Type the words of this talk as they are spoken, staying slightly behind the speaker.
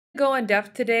go in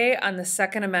depth today on the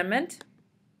Second Amendment.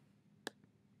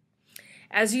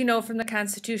 As you know from the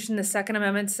Constitution, the Second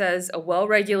Amendment says a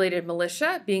well-regulated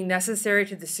militia, being necessary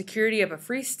to the security of a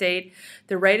free state,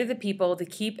 the right of the people to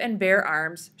keep and bear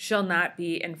arms, shall not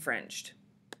be infringed.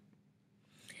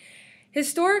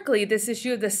 Historically, this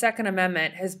issue of the Second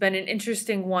Amendment has been an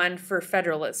interesting one for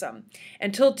federalism.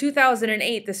 Until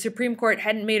 2008, the Supreme Court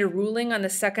hadn't made a ruling on the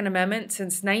Second Amendment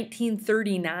since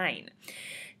 1939.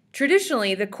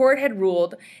 Traditionally, the court had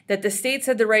ruled that the states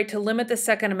had the right to limit the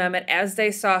Second Amendment as they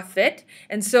saw fit,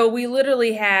 and so we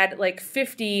literally had like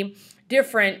 50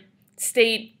 different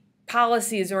state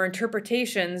policies or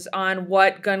interpretations on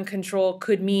what gun control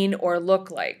could mean or look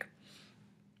like.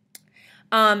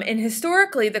 And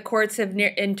historically, the courts have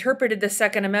interpreted the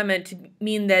Second Amendment to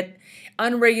mean that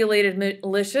unregulated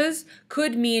militias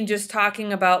could mean just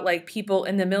talking about like people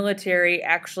in the military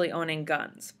actually owning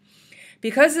guns.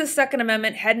 Because the Second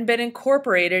Amendment hadn't been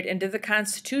incorporated into the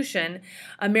Constitution,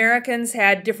 Americans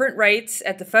had different rights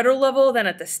at the federal level than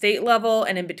at the state level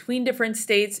and in between different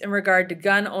states in regard to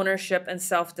gun ownership and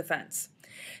self-defense.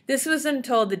 This was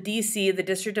until the D.C., the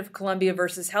District of Columbia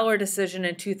versus Heller decision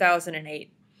in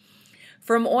 2008.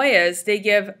 From Oyas, they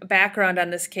give background on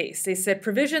this case. They said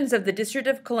provisions of the District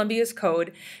of Columbia's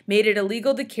code made it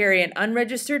illegal to carry an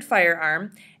unregistered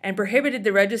firearm and prohibited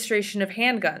the registration of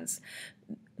handguns,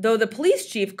 though the police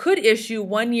chief could issue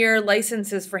one-year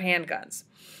licenses for handguns.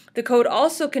 The code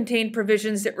also contained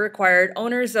provisions that required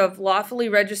owners of lawfully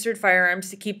registered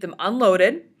firearms to keep them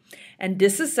unloaded and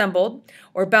disassembled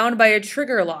or bound by a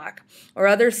trigger lock or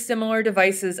other similar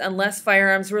devices unless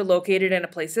firearms were located in a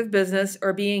place of business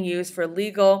or being used for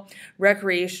legal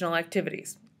recreational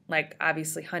activities, like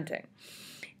obviously hunting.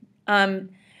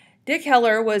 Dick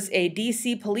Heller was a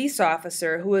D.C. police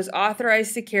officer who was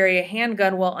authorized to carry a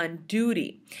handgun while on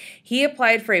duty. He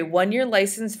applied for a one-year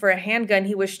license for a handgun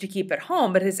he wished to keep at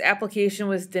home, but his application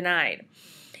was denied.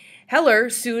 Heller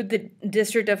sued the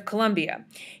District of Columbia.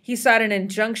 He sought an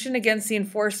injunction against the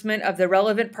enforcement of the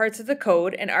relevant parts of the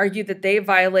code and argued that they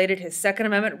violated his Second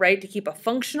Amendment right to keep a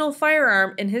functional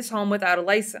firearm in his home without a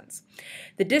license.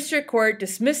 The district court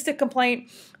dismissed the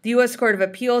complaint. The U.S. Court of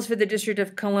Appeals for the District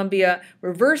of Columbia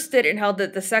reversed it and held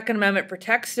that the Second Amendment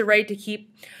protects the right to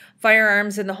keep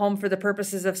firearms in the home for the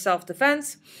purposes of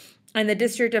self-defense, and the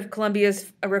District of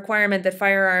Columbia's requirement that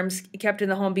firearms kept in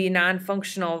the home be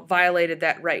non-functional violated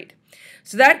that right.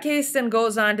 So that case then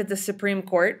goes on to the Supreme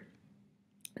Court.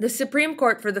 The Supreme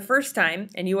Court, for the first time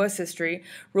in U.S. history,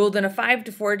 ruled in a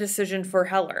 5-4 decision for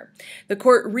Heller. The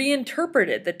court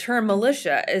reinterpreted the term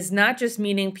militia as not just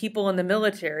meaning people in the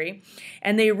military,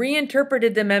 and they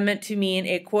reinterpreted the amendment to mean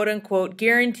a quote-unquote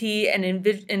guarantee an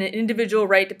individual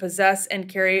right to possess and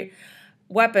carry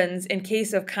weapons in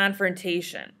case of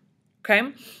confrontation.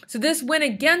 Okay, so this went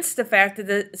against the fact that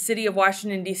the city of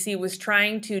Washington, D.C. was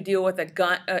trying to deal with a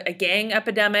gang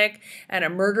epidemic and a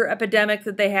murder epidemic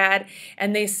that they had,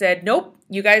 and they said, nope,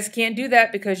 you guys can't do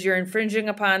that because you're infringing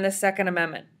upon the Second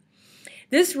Amendment.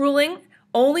 This ruling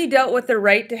only dealt with the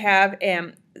right to have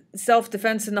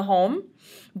self-defense in the home,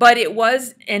 but it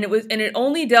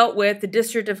only dealt with the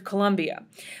District of Columbia.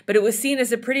 But it was seen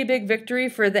as a pretty big victory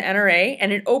for the NRA,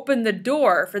 and it opened the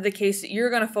door for the case that you're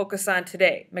going to focus on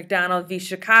today, McDonald v.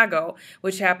 Chicago,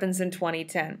 which happens in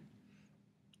 2010.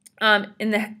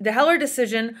 The Heller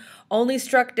decision only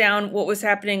struck down what was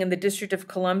happening in the District of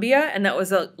Columbia, and that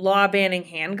was a law banning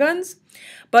handguns.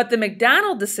 But the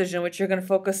McDonald decision, which you're going to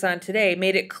focus on today,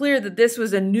 made it clear that this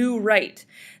was a new right,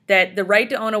 that the right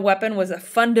to own a weapon was a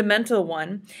fundamental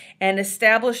one, and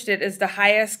established it as the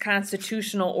highest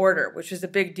constitutional order, which is a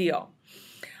big deal.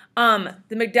 The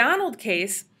McDonald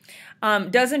case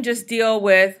doesn't just deal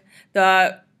with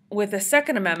the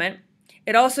Second Amendment.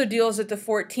 It also deals with the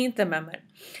 14th Amendment.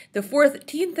 The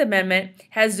 14th Amendment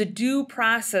has the Due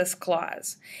Process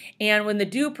Clause. And when the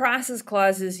Due Process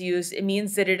Clause is used, it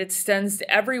means that it extends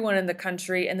to everyone in the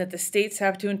country and that the states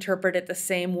have to interpret it the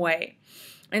same way.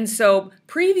 And so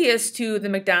previous to the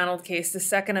McDonald case, the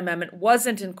Second Amendment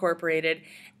wasn't incorporated.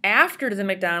 After the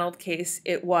McDonald case,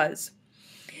 it was.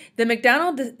 The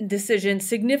McDonald decision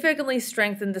significantly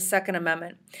strengthened the Second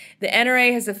Amendment. The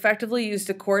NRA has effectively used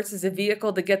the courts as a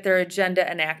vehicle to get their agenda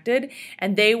enacted,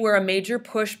 and they were a major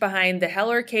push behind the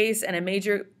Heller case and a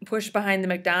major push behind the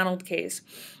McDonald case.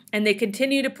 And they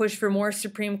continue to push for more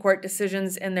Supreme Court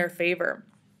decisions in their favor.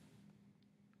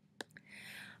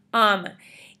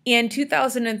 In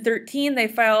 2013, they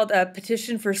filed a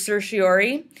petition for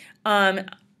certiorari, and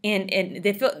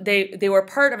they were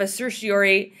part of a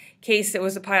certiorari case that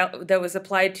was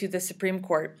applied to the Supreme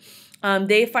Court.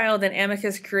 They filed an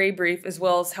amicus curiae brief as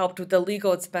well as helped with the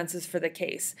legal expenses for the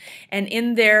case. And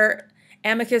in their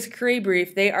Amicus curiae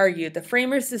brief, they argued the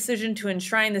framers' decision to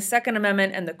enshrine the Second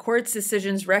Amendment and the court's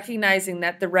decisions recognizing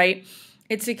that the right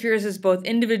it secures as both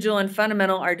individual and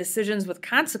fundamental are decisions with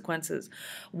consequences.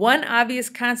 One obvious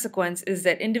consequence is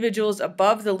that individuals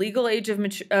above the legal age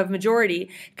of majority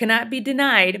cannot be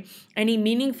denied any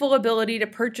meaningful ability to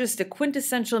purchase the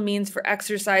quintessential means for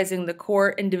exercising the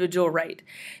core individual right.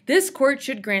 This court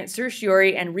should grant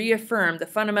certiorari and reaffirm the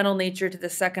fundamental nature to the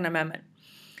Second Amendment.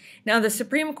 Now, the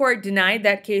Supreme Court denied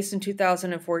that case in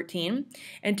 2014.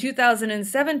 In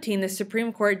 2017, the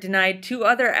Supreme Court denied 2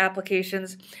 other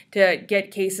applications to get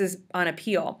cases on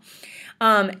appeal.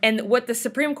 And what the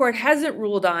Supreme Court hasn't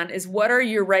ruled on is what are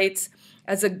your rights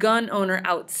as a gun owner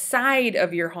outside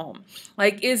of your home?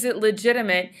 Like, is it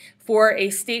legitimate for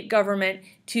a state government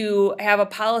to have a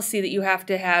policy that you have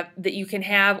to have, that you can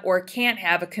have or can't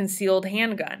have a concealed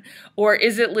handgun? Or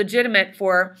is it legitimate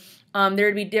for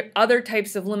there would be other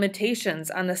types of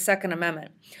limitations on the Second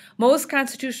Amendment? Most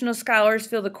constitutional scholars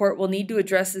feel the court will need to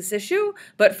address this issue,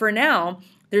 but for now,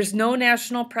 there's no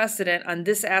national precedent on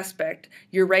this aspect,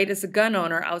 your right as a gun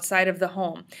owner outside of the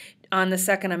home, on the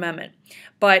Second Amendment.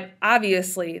 But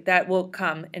obviously, that will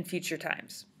come in future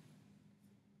times.